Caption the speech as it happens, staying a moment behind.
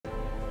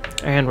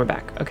And we're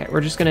back. Okay,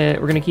 we're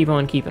gonna keep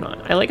on keeping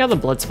on. I like how the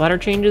blood splatter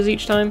changes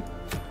each time.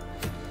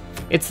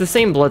 It's the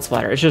same blood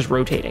splatter, it's just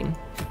rotating.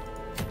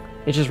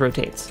 It just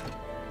rotates.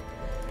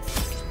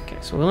 Okay,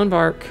 so we'll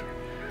embark.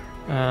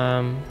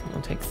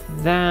 We'll take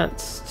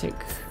that.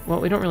 Well,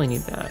 we don't really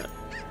need that.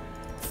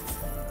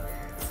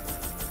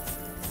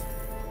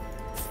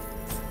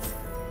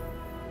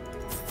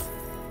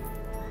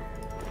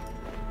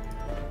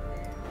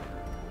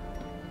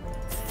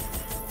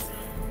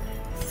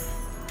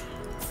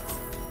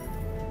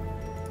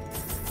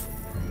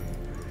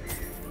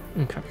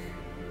 Okay.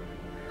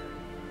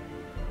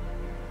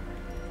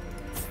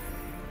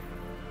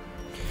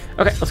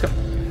 Okay, let's go.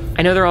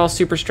 I know they're all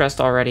super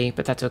stressed already,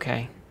 but that's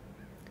okay.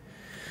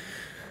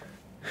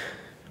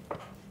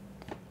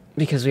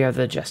 Because we have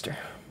the Jester.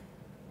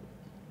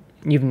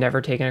 You've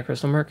never taken a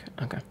crystal merc?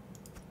 Okay.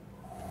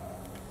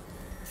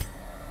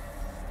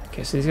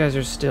 Okay, so these guys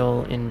are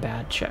still in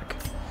bad check.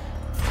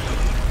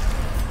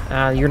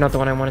 You're not the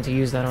one I wanted to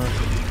use that on.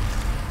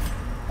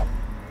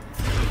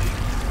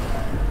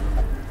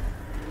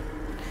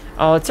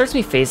 Oh, it starts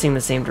me facing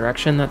the same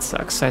direction. That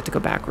sucks. So I have to go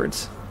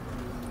backwards.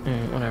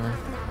 Whatever.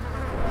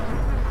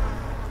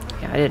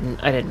 Yeah,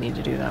 I didn't need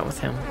to do that with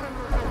him.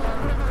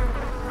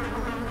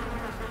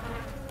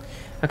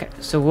 Okay,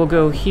 so we'll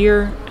go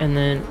here and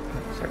then.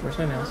 Sorry, where's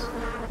my mouse?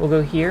 We'll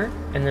go here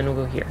and then we'll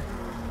go here.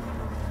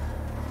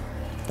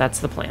 That's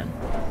the plan.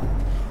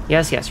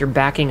 Yes, yes, you're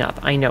backing up.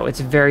 I know, it's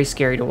very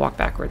scary to walk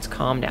backwards.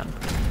 Calm down.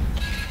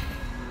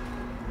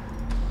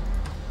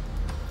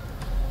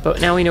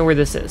 But now we know where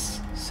this is,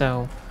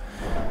 so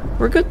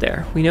we're good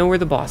there. We know where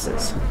the boss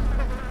is.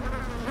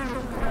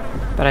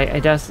 But I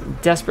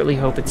desperately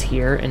hope it's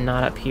here and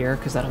not up here,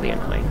 because that'll be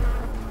annoying.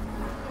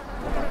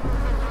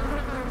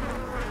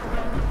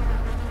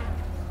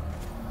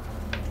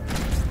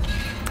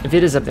 If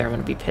it is up there, I'm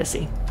going to be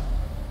pissy.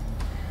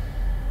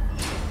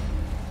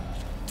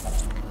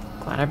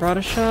 Glad I brought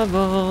a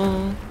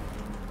shovel.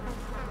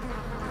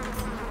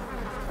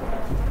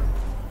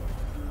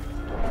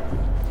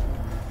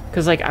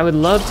 Because, like, I would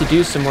love to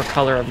do some more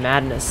Color of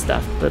Madness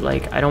stuff, but,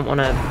 like, I don't want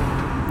to,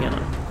 you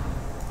know.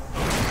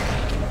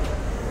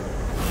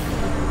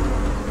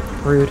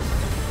 Rude.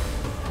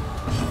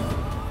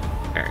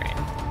 Alright.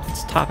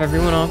 Let's top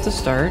everyone off to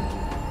start.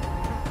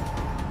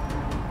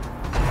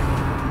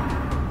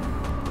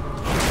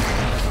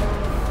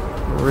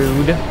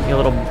 Rude, you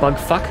little bug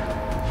fuck.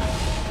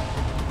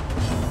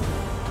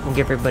 We'll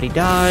give everybody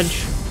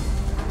dodge.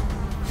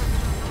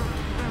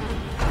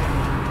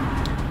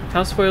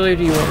 How spoiler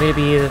do you want me to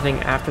be the thing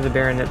after the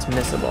Baron that's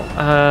missable?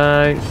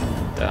 I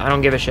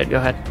don't give a shit. Go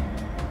ahead.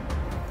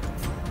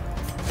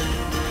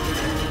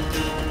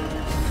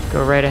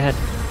 Go right ahead.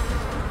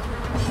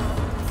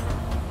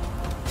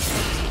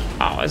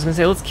 Oh, I was gonna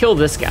say, let's kill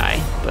this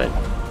guy, but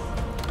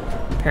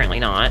apparently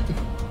not.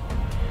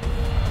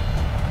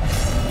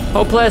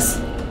 Hopeless!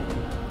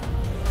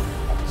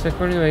 So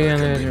according to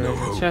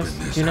the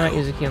chest, do not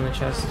use a key on the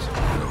chest. No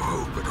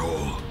hope at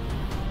all.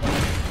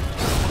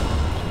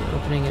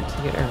 Opening it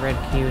to get a red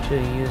key, which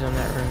you'll use on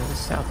that room to the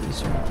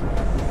southeastern.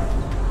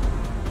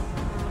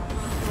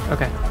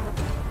 Okay.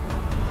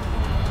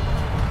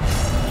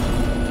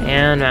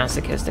 And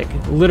masochistic.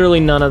 Literally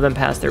none of them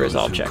passed their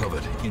resolve check.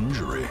 Covered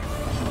injury.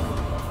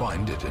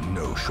 Find it in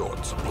no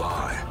short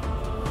supply.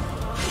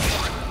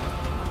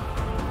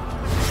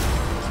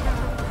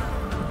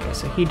 Okay,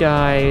 so he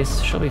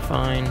dies. She'll be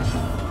fine.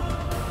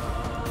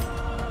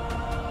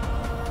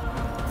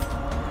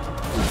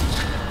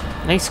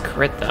 Nice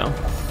crit, though.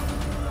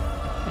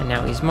 And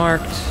now he's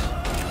marked.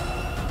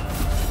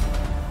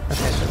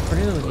 Okay, so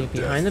according to the logic,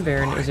 behind the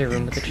Baron is a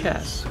room with a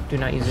chest. Do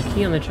not use a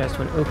key on the chest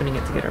when opening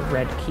it to get a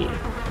red key,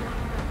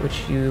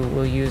 which you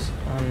will use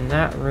on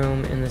that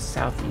room in the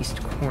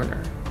southeast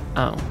corner.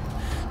 Oh.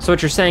 So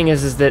what you're saying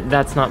is that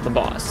that's not the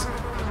boss.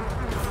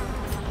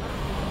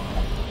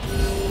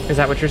 Is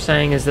that what you're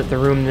saying? Is that the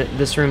room,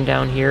 this room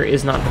down here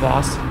is not the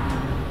boss?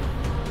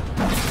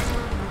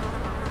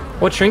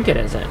 What trinket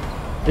is it?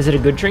 Is it a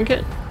good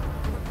trinket?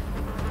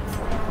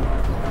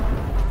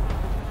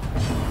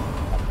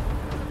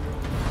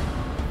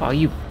 Oh,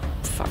 you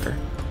fucker.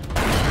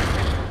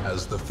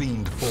 As the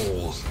fiend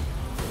falls,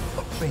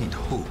 a faint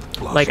hope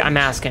blossoms. Like, I'm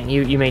asking.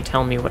 You may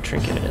tell me what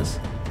trinket it is.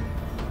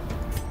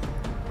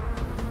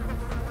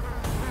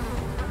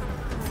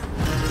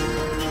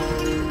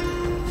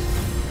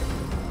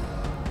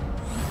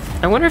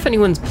 I wonder if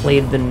anyone's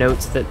played the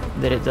notes that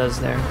it does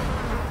there.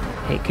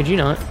 Hey, could you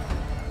not?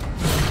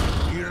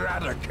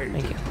 Eradicated.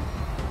 Thank you.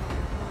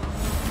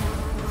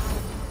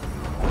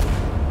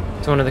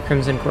 It's one of the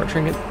Crimson Court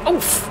trinkets. Oh,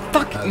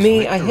 fuck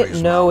me! I hit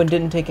no and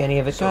didn't take any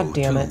of it. God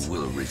damn it.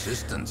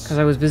 Because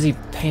I was busy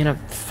paying up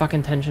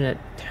fucking attention at...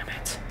 Damn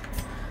it.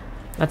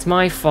 That's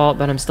my fault,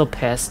 but I'm still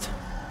pissed.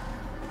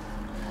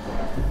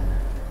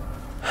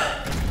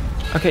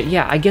 Okay,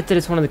 yeah, I get that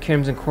it's one of the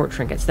Crimson Court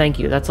trinkets. Thank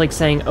you. That's like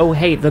saying, oh,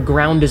 hey, the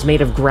ground is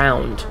made of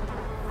ground.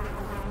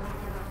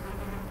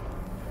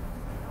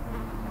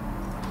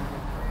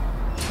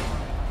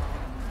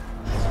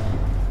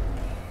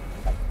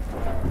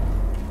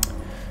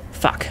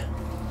 Fuck.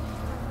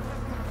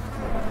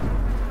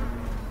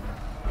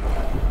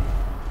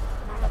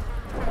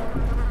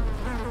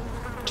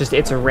 Just,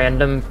 it's a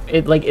random...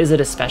 like, is it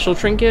a special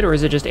trinket, or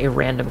is it just a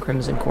random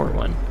Crimson Core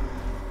one?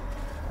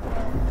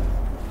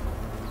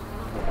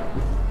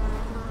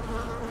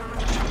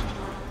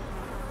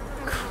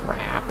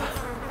 Crap.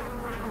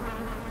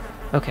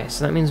 Okay,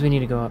 so that means we need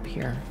to go up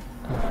here.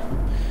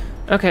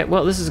 Okay,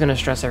 well, this is gonna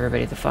stress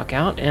everybody the fuck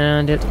out,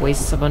 and it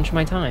wastes a bunch of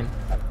my time.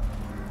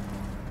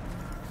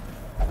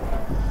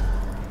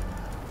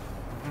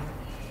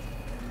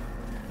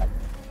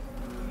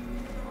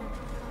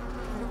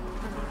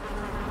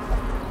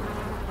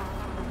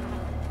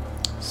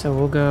 So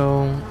we'll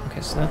go...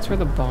 okay, so that's where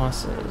the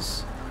boss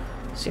is.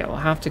 So yeah, we'll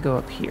have to go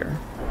up here.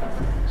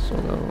 So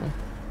we'll go...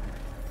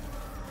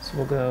 so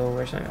we'll go...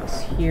 where's my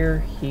mouse? Here,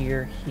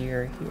 here,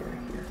 here, here,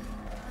 here.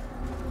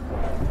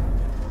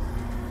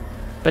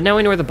 But now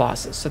we know where the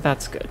boss is, so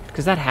that's good.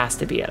 Because that has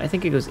to be it. I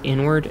think it goes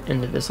inward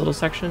into this little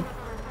section.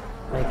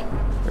 Like,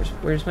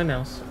 where's my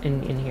mouse?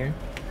 In here.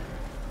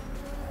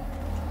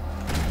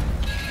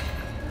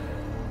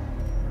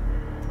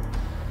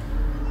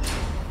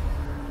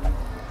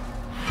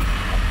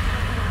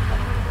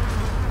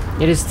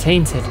 It is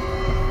tainted.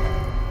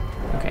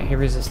 Okay, he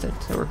resisted,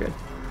 so we're good.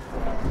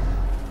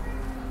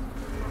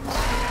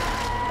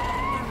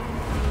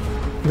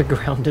 The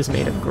ground is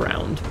made of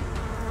ground.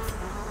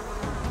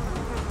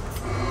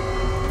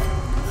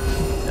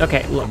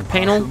 Okay, look,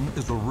 Panel.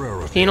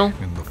 Panel,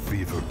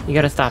 you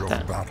gotta stop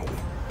that.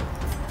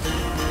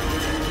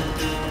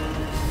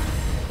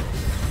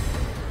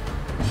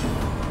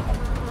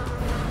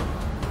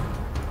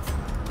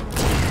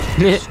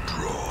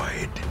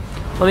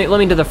 Let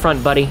me to the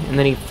front, buddy, and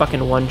then he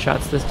fucking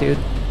one-shots this dude.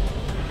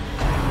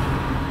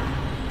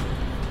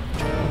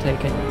 I'll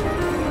take it.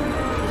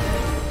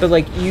 But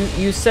like,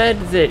 you said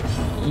that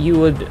you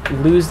would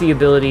lose the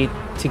ability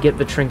to get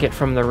the trinket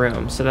from the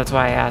room, so that's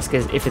why I ask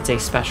is if it's a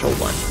special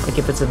one, like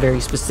if it's a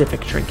very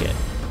specific trinket.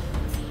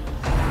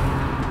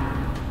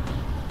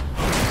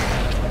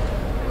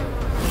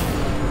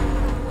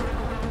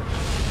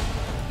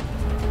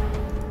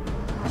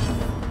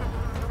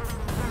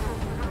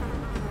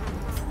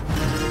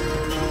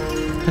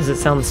 Because it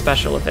sounds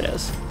special if it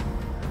is.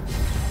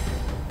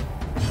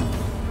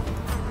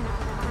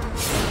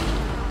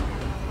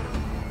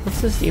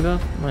 What's this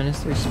debuff?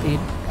 -3 speed.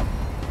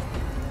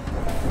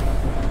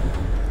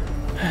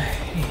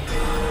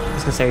 I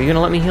was gonna say, are you gonna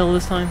let me heal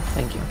this time?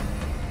 Thank you.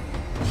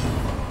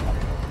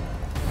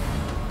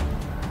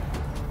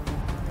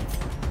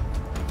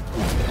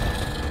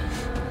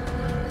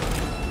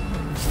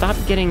 Stop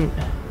getting...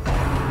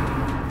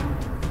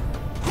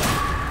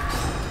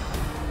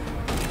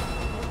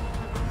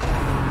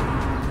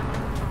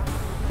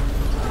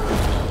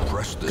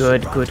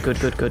 Good, good, good,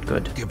 good, good,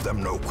 good. Give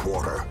them no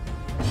quarter.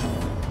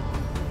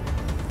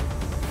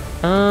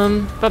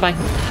 Bye-bye.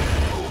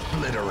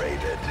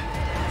 Obliterated.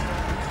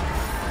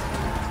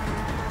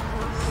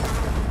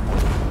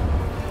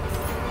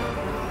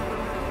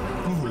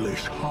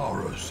 Foolish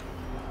horrors.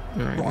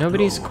 Alright,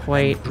 nobody's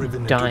quite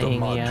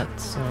dying yet,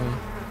 so...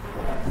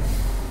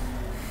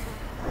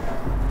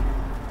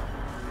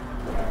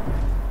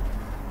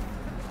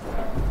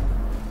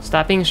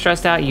 Stop being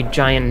stressed out, you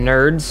giant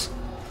nerds.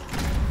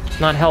 It's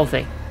not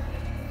healthy.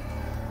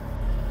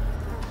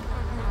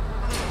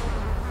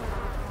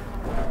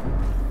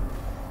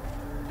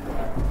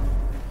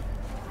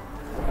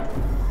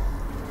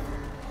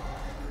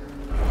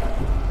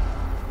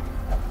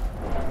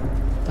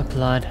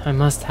 Blood. I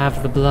must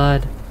have the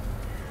blood.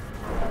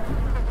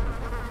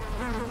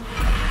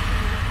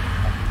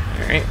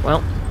 Alright,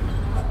 well.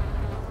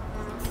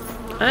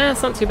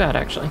 It's not too bad,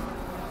 actually.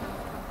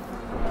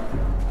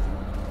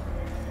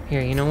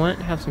 Here, you know what?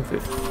 Have some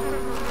food.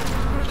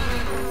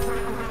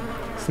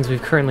 Since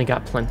we've currently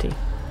got plenty.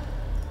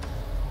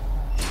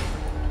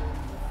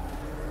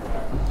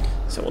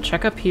 So we'll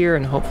check up here,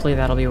 and hopefully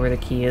that'll be where the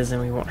key is,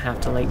 and we won't have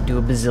to, like, do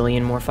a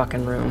bazillion more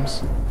fucking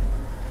rooms.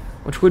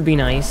 Which would be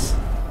nice.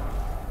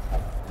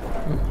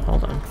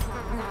 Hold on.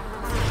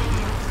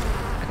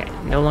 Okay,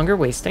 no longer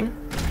wasting.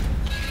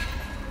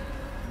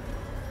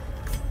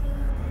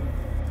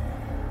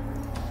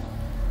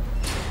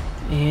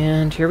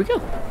 And here we go.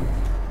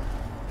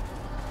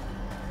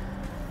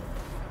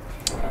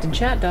 Did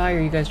chat die, or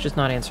are you guys just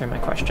not answering my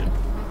question?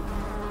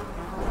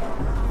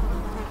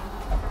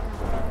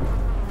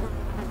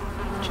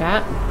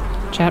 Chat?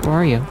 Chat, where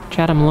are you?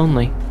 Chat, I'm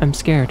lonely. I'm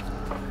scared.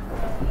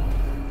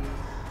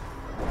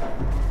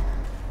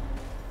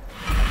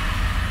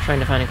 Trying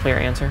to find a clear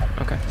answer.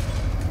 Okay.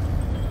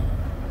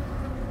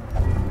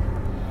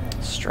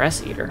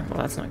 Stress eater. Well,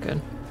 that's not good.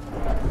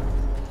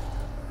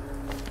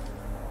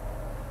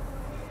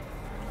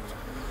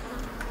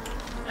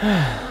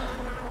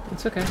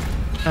 It's okay.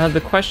 The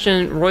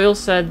question... Royal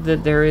said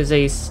that there is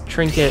a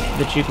trinket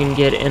that you can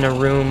get in a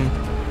room...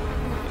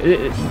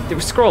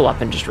 scroll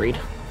up and just read.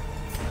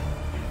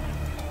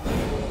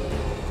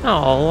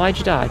 Oh, why'd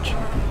you dodge?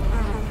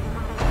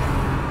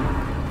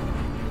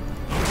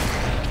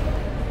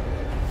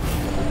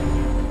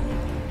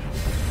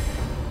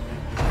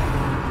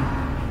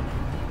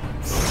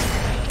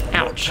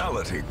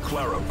 Mortality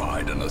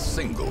clarified in a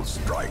single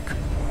strike.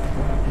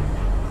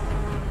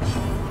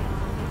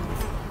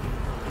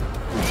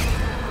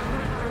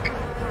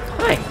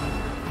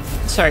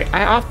 Sorry,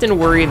 I often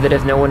worry that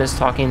if no one is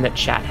talking that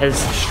chat has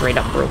straight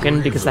up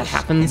broken, because that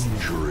happens.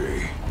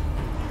 Injury.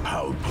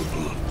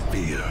 Palpable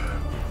fear.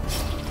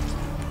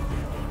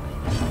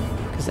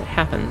 Because it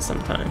happens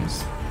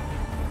sometimes.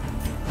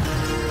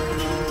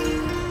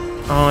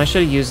 Oh, I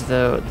should have used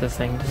the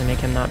thing to make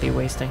him not be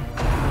wasting.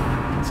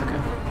 That's okay.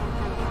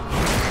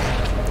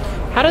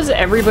 How does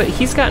everybody...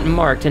 He's gotten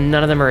marked and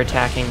none of them are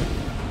attacking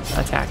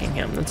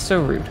him. That's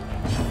so rude.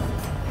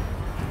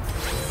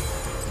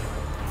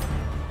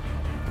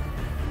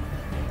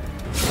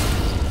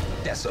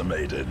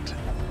 Decimated.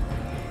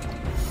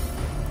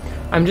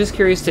 I'm just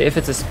curious to if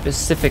it's a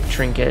specific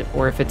trinket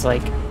or if it's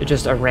like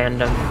just a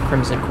random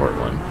Crimson Court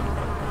one.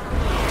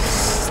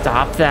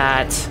 Stop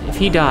that. If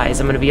he dies,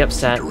 I'm gonna be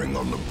upset. Teetering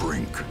on the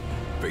brink,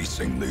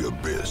 facing the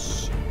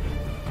abyss.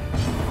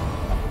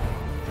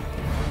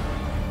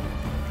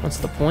 What's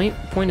the point?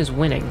 The point is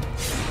winning.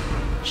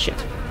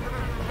 Shit.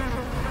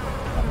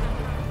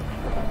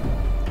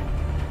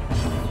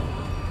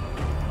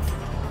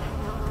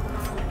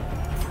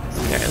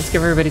 Okay, let's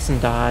give everybody some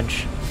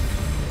dodge.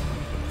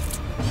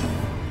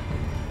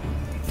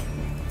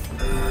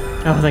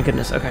 Oh, thank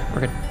goodness. Okay,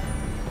 we're good.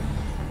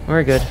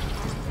 We're good.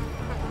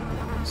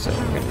 So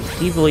we're going to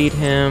de-bleed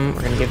him.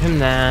 We're going to give him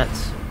that.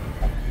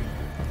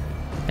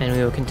 And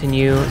we will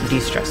continue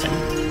de-stressing.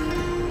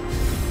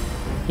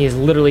 He is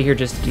literally here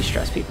just to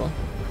de-stress people.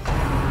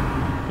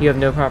 You have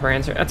no proper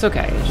answer? That's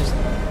okay. It's just...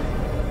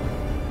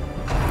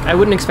 I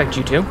wouldn't expect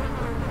you to.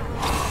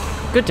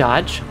 Good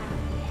dodge.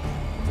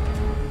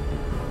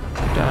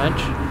 Good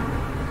dodge.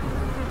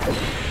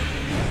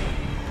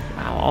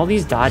 Wow, all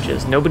these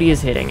dodges. Nobody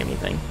is hitting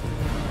anything.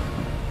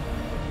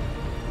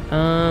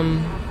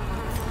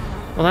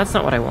 Well, that's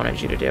not what I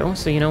wanted you to do,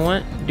 so you know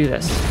what? Do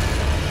this.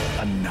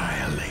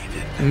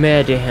 Annihilated.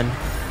 Murder him.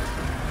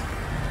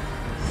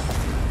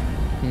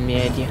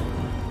 Murder.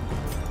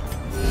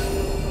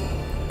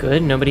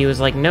 Good, nobody was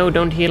like, no,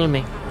 don't heal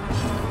me.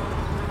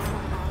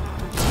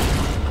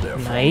 Their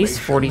Nice,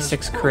 formation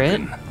 46 is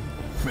crit. broken.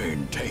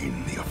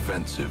 Maintain the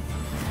offensive.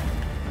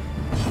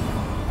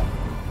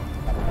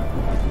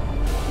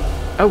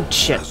 Oh,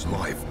 shit. As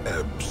life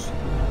ebbs,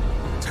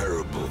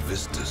 terrible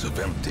vistas of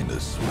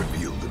emptiness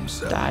reveal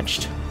themselves.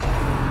 Dodged.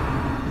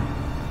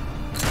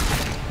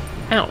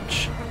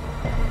 Ouch.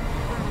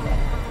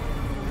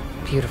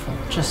 Beautiful,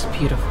 just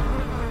beautiful.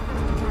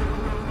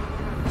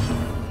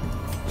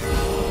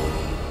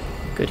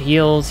 Good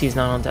heals, he's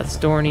not on death's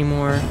door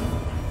anymore.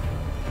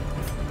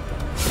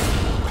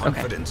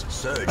 Confidence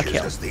surges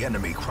as the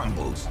enemy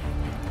crumbles.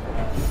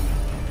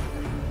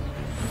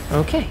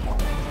 Okay.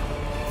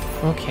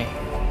 Okay.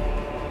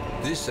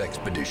 This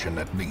expedition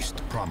at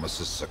least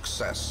promises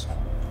success.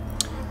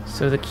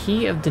 So the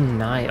key of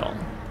denial.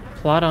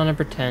 Plot on and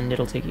pretend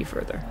it'll take you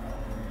further.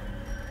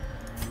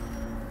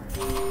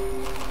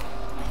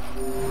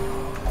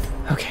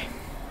 Okay.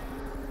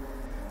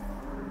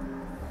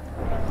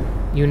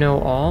 You know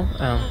all?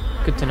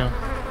 Oh, good to know.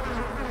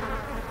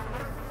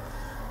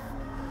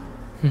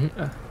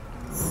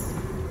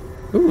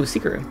 Ooh,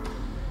 secret room.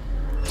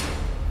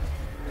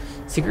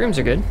 Secret rooms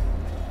are good.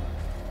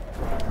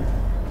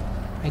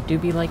 I do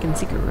be liking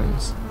secret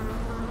rooms.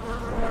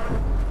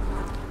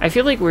 I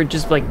feel like we're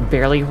just like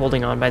barely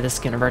holding on by the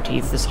skin of our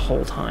teeth this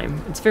whole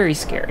time. It's very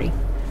scary.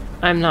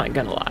 I'm not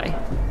gonna lie.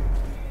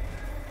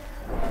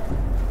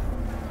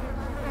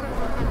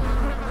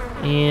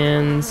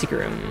 And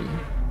secret room.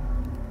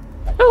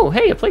 Oh,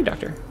 hey, a plague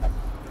doctor.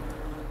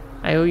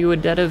 I owe you a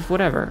debt of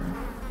whatever.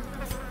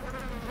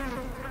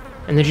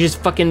 And then she just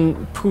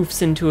fucking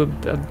poofs into a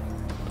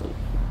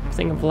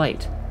thing of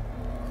light.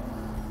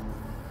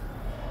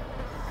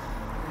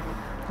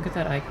 Look at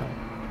that icon.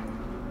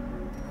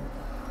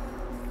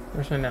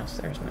 Where's my mouse?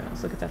 There's my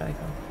mouse. Look at that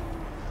icon.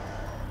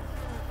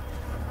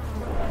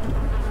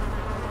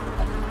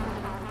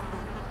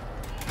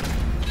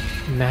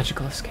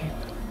 Magical escape.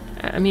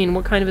 I mean,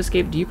 what kind of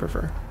escape do you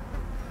prefer?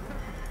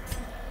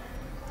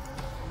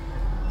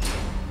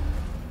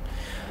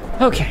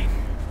 Okay.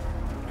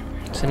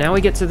 So now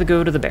we get to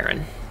go to the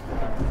Baron.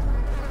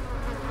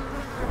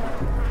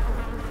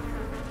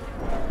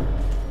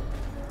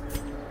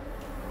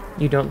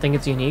 You don't think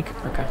it's unique?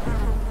 Okay.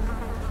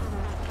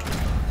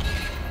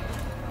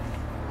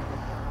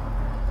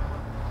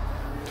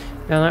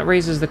 Now that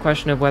raises the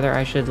question of whether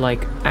I should,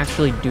 like,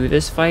 actually do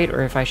this fight,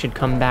 or if I should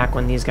come back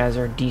when these guys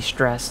are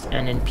de-stressed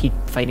and in peak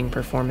fighting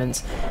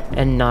performance,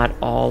 and not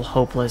all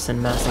hopeless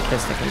and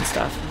masochistic and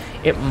stuff.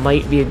 It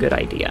might be a good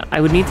idea.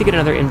 I would need to get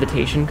another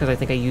invitation, because I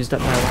think I used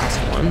up my last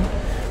one.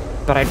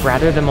 But I'd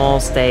rather them all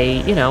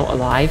stay, you know,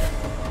 alive.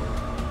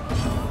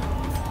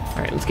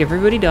 Alright, let's give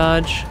everybody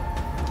dodge.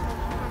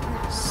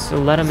 So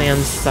let a man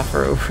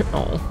suffer over...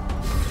 Oh.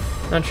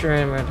 Not sure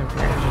I'm going to just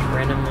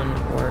random one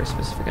or a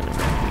specific one I'm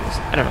going to use.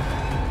 I don't know.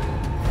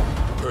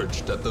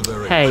 Perched at the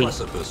very Hey.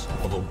 precipice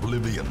of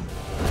oblivion.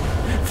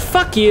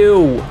 Fuck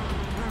you!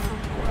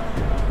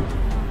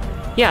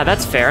 Yeah,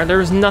 that's fair. There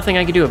was nothing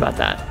I could do about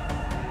that.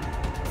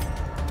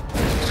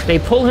 They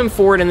pull him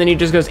forward and then he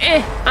just goes,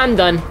 I'm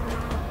done.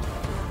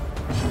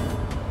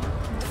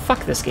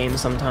 Fuck this game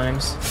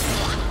sometimes.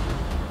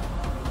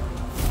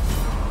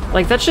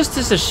 Like, that's just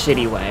a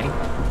shitty way.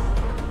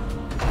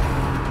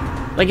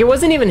 Like, it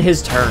wasn't even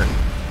his turn.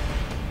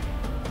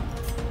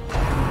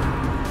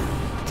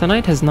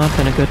 Tonight has not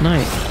been a good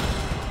night.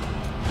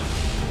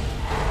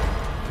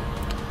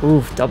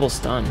 Oof, double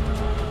stun.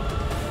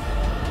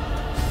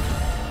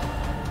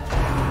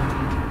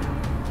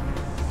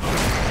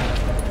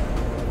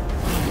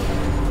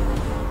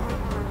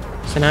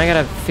 So now I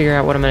gotta figure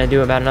out what I'm gonna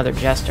do about another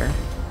Jester.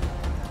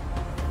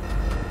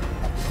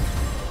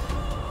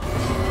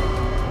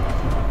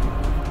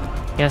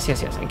 Yes,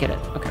 yes, yes, I get it.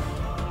 Okay.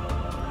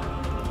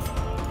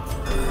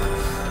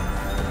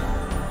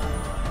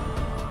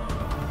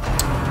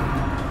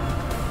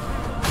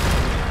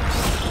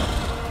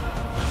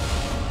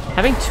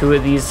 Having two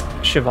of these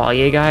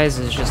Chevalier guys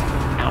is just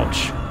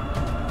ouch.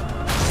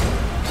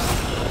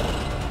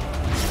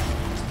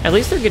 At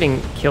least they're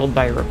getting killed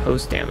by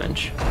riposte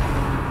damage.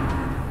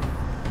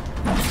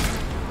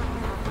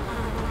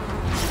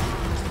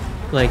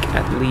 Like,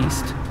 at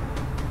least.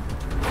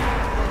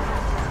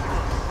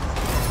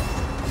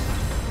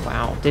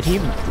 Wow, did he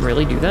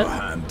really do that?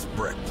 Hands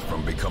wrecked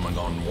from becoming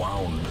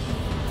unwound.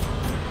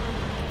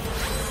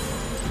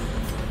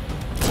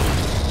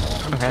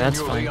 Okay,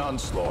 that's fine.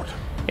 Onslaught.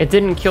 It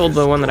didn't kill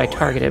the one that I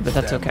targeted, but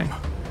that's okay.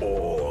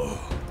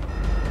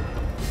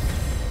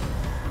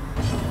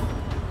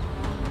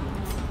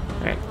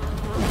 Alright.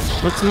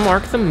 Let's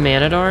mark the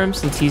Man-at-Arms,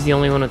 since he's the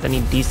only one with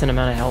any decent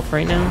amount of health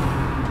right now.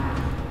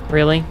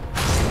 Really?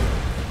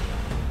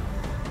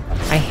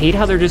 I hate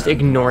how they're just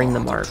ignoring the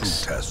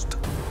marks. Test.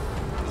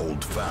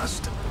 Hold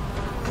fast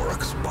or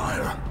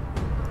expire.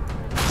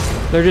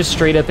 They're just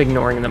straight up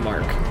ignoring the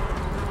mark.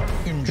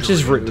 Which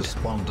is rude.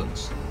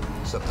 Despondence.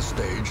 Set the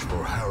stage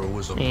for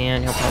heroism.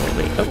 And he'll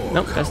probably leave. Oh,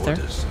 nope, that's there.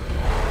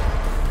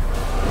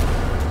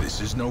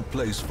 This is no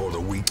place for the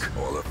weak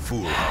or the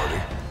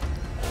foolhardy.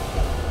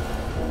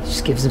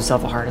 Just gives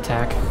himself a heart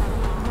attack.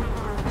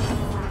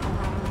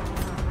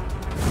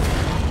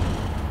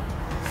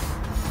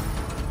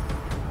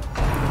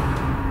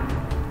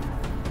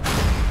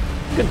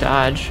 Good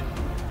dodge.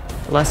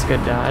 Less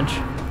good dodge.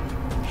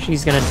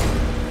 She's gonna...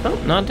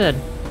 Oh, not dead.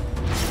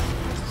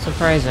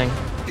 Surprising.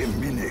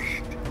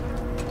 Diminished.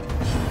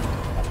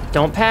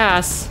 Don't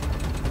pass.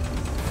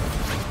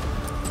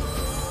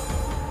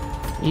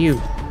 You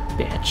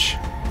bitch.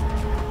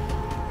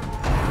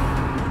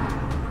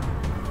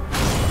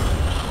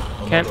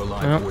 Another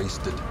life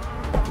wasted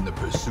in the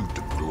pursuit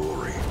of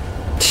glory.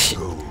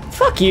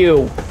 Fuck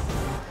you.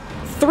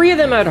 3 of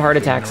them had heart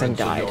attacks and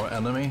died. Of your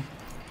enemy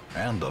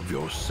and of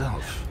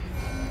yourself.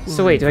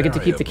 So wait, do I get to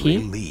keep the key?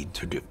 Lead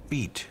to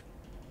defeat.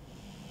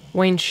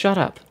 Wayne, shut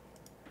up.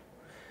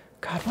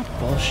 God, what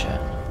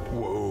bullshit.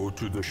 Woe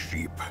to the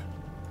sheep.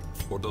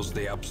 Or does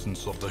the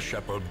absence of the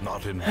shepherd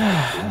not invite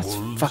the That's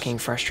wolves? fucking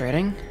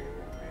frustrating.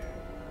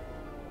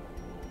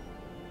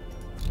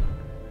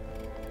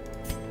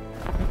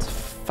 That's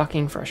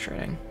fucking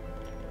frustrating.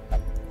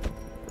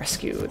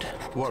 Rescued.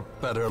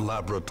 What better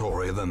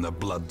laboratory than the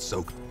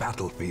blood-soaked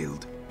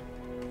battlefield?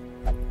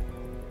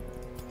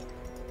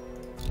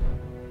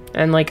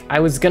 And, like, I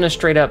was gonna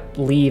straight up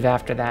leave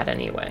after that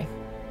anyway.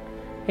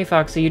 Hey,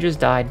 Foxy, you just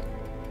died.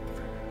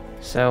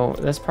 So,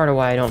 that's part of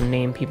why I don't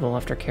name people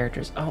after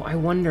characters. Oh, I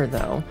wonder,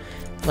 though.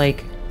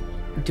 Like,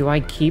 do I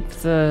keep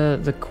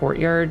the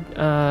courtyard,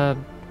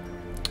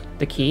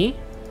 the key?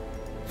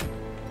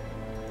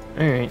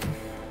 Alright.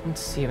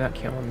 Let's see about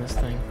killing this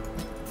thing.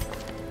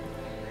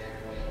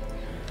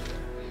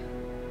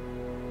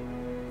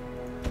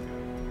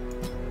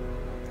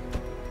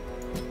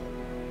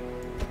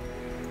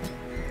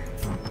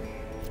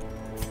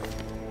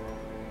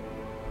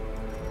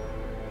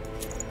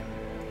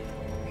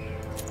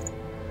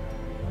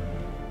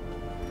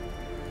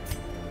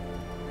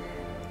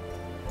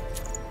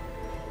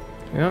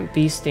 We want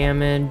beast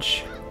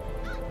damage.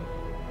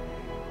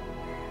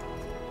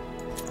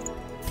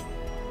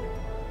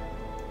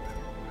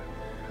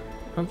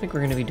 I don't think we're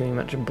going to be doing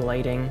much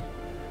blighting.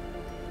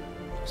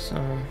 So...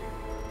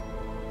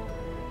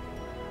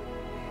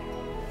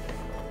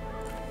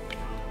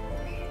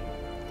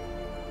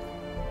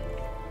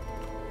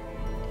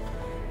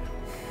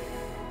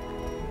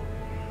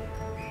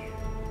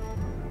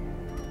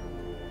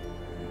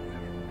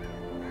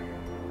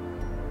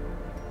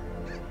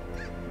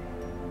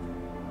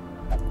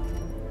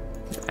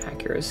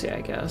 accuracy,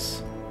 I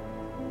guess.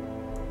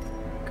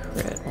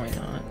 Crit, why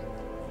not?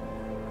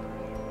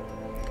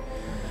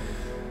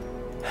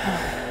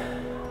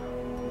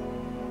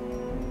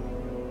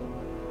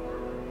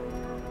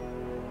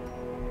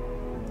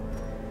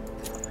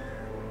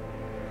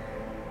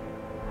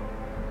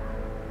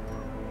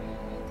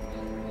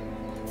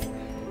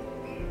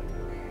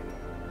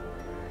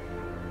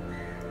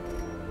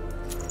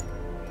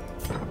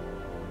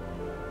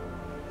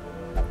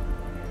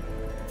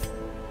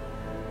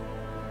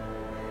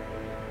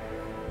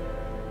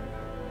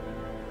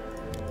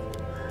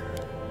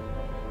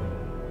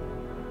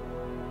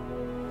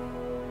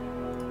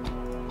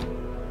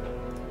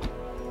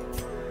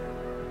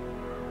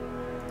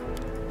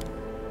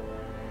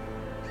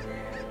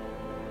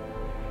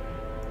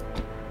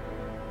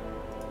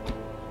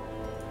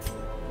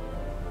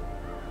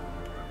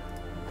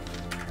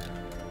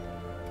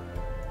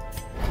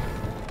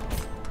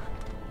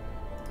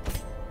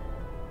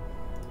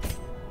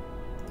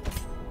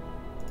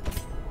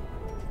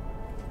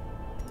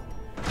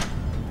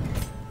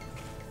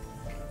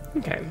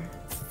 Okay.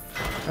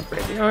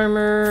 Upgrade the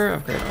armor,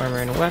 upgrade armor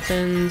and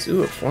weapons.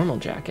 Ooh, a formal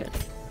jacket.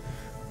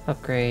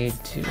 Upgrade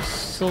to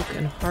silk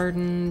and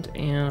hardened,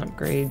 and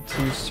upgrade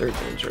to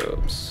surgeon's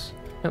robes.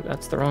 Nope,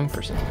 that's the wrong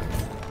person.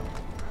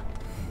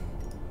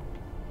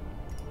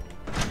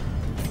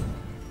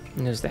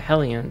 And there's the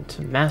Hellion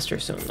to master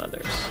stone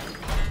leathers.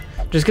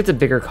 Just gets a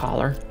bigger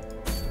collar.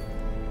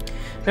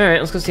 Alright,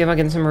 let's go see if I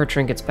can get some more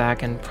trinkets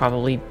back and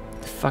probably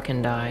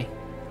fucking die.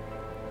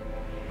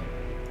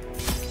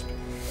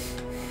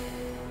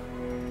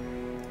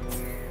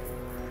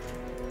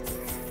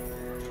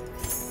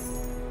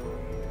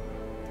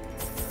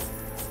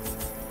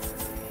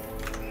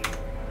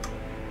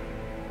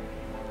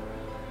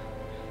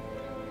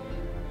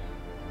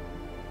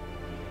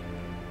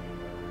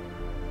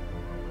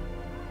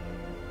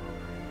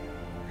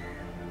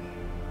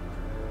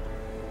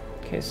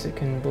 Okay, so it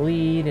can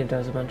bleed, it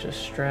does a bunch of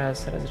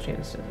stress, it has a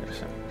chance to do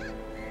so.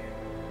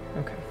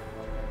 Okay.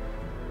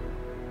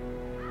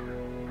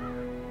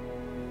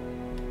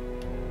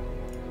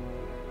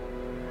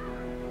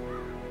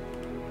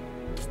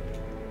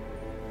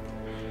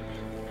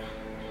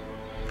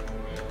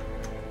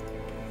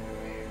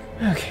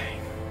 Okay.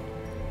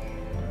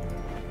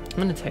 I'm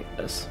gonna take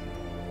this.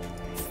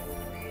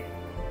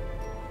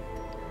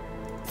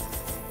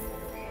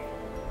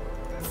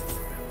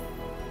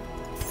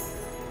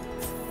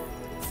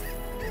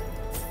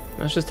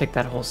 Let's just take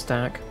that whole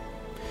stack.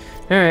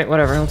 Alright,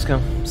 whatever, let's go.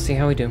 See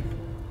how we do.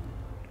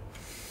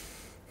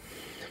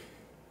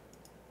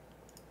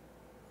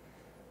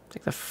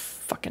 Take the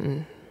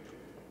fucking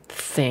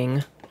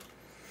thing.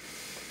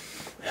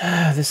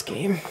 This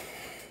game.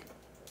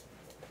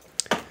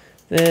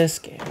 This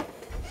game.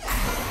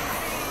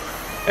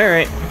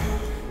 Alright.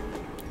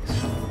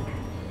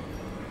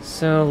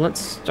 So let's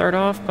start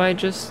off by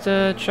just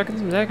chucking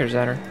some daggers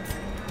at her.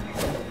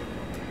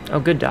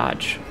 Oh, good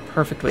dodge.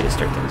 Perfect way to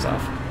start things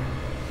off.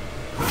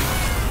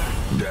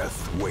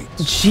 Death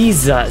waits.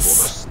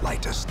 Jesus. For the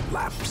slightest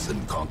lapse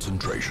in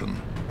concentration.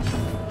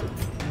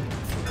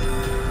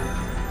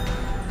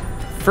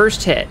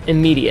 First hit,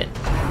 immediate.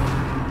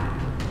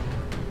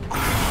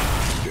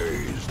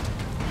 Dazed,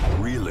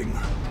 reeling,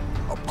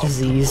 about to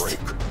Diseased.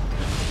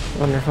 break.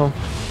 Wonderful.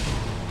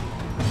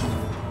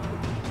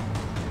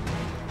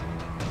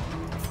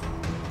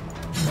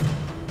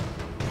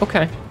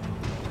 Okay.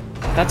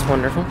 That's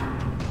wonderful.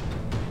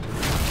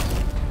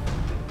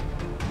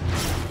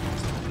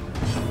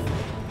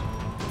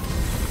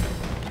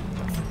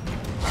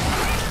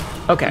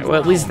 Okay,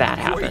 well at least that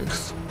happened.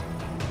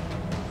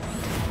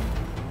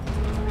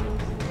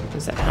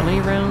 Is that how many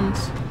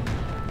rounds?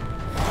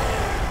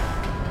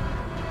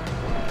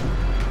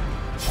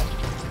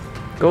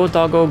 Go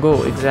doggo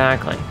go,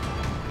 exactly.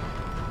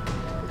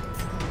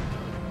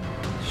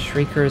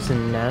 Shrieker's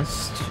and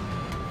nest.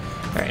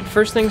 Alright,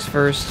 first things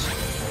first.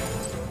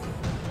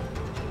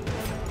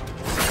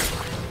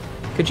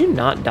 Could you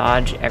not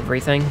dodge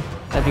everything?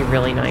 That'd be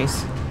really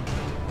nice.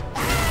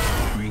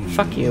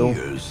 Fuck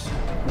you.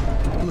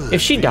 If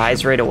she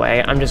dies right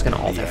away, I'm just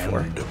gonna ult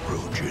F4.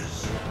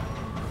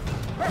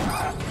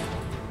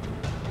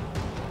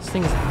 This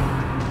thing is...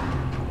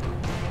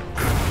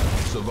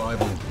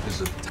 Survival is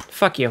a...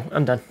 Fuck you,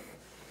 I'm done.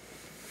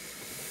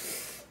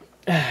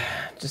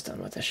 Just done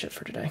with this shit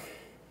for today.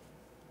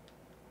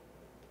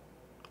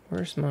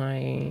 Where's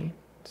my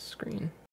screen?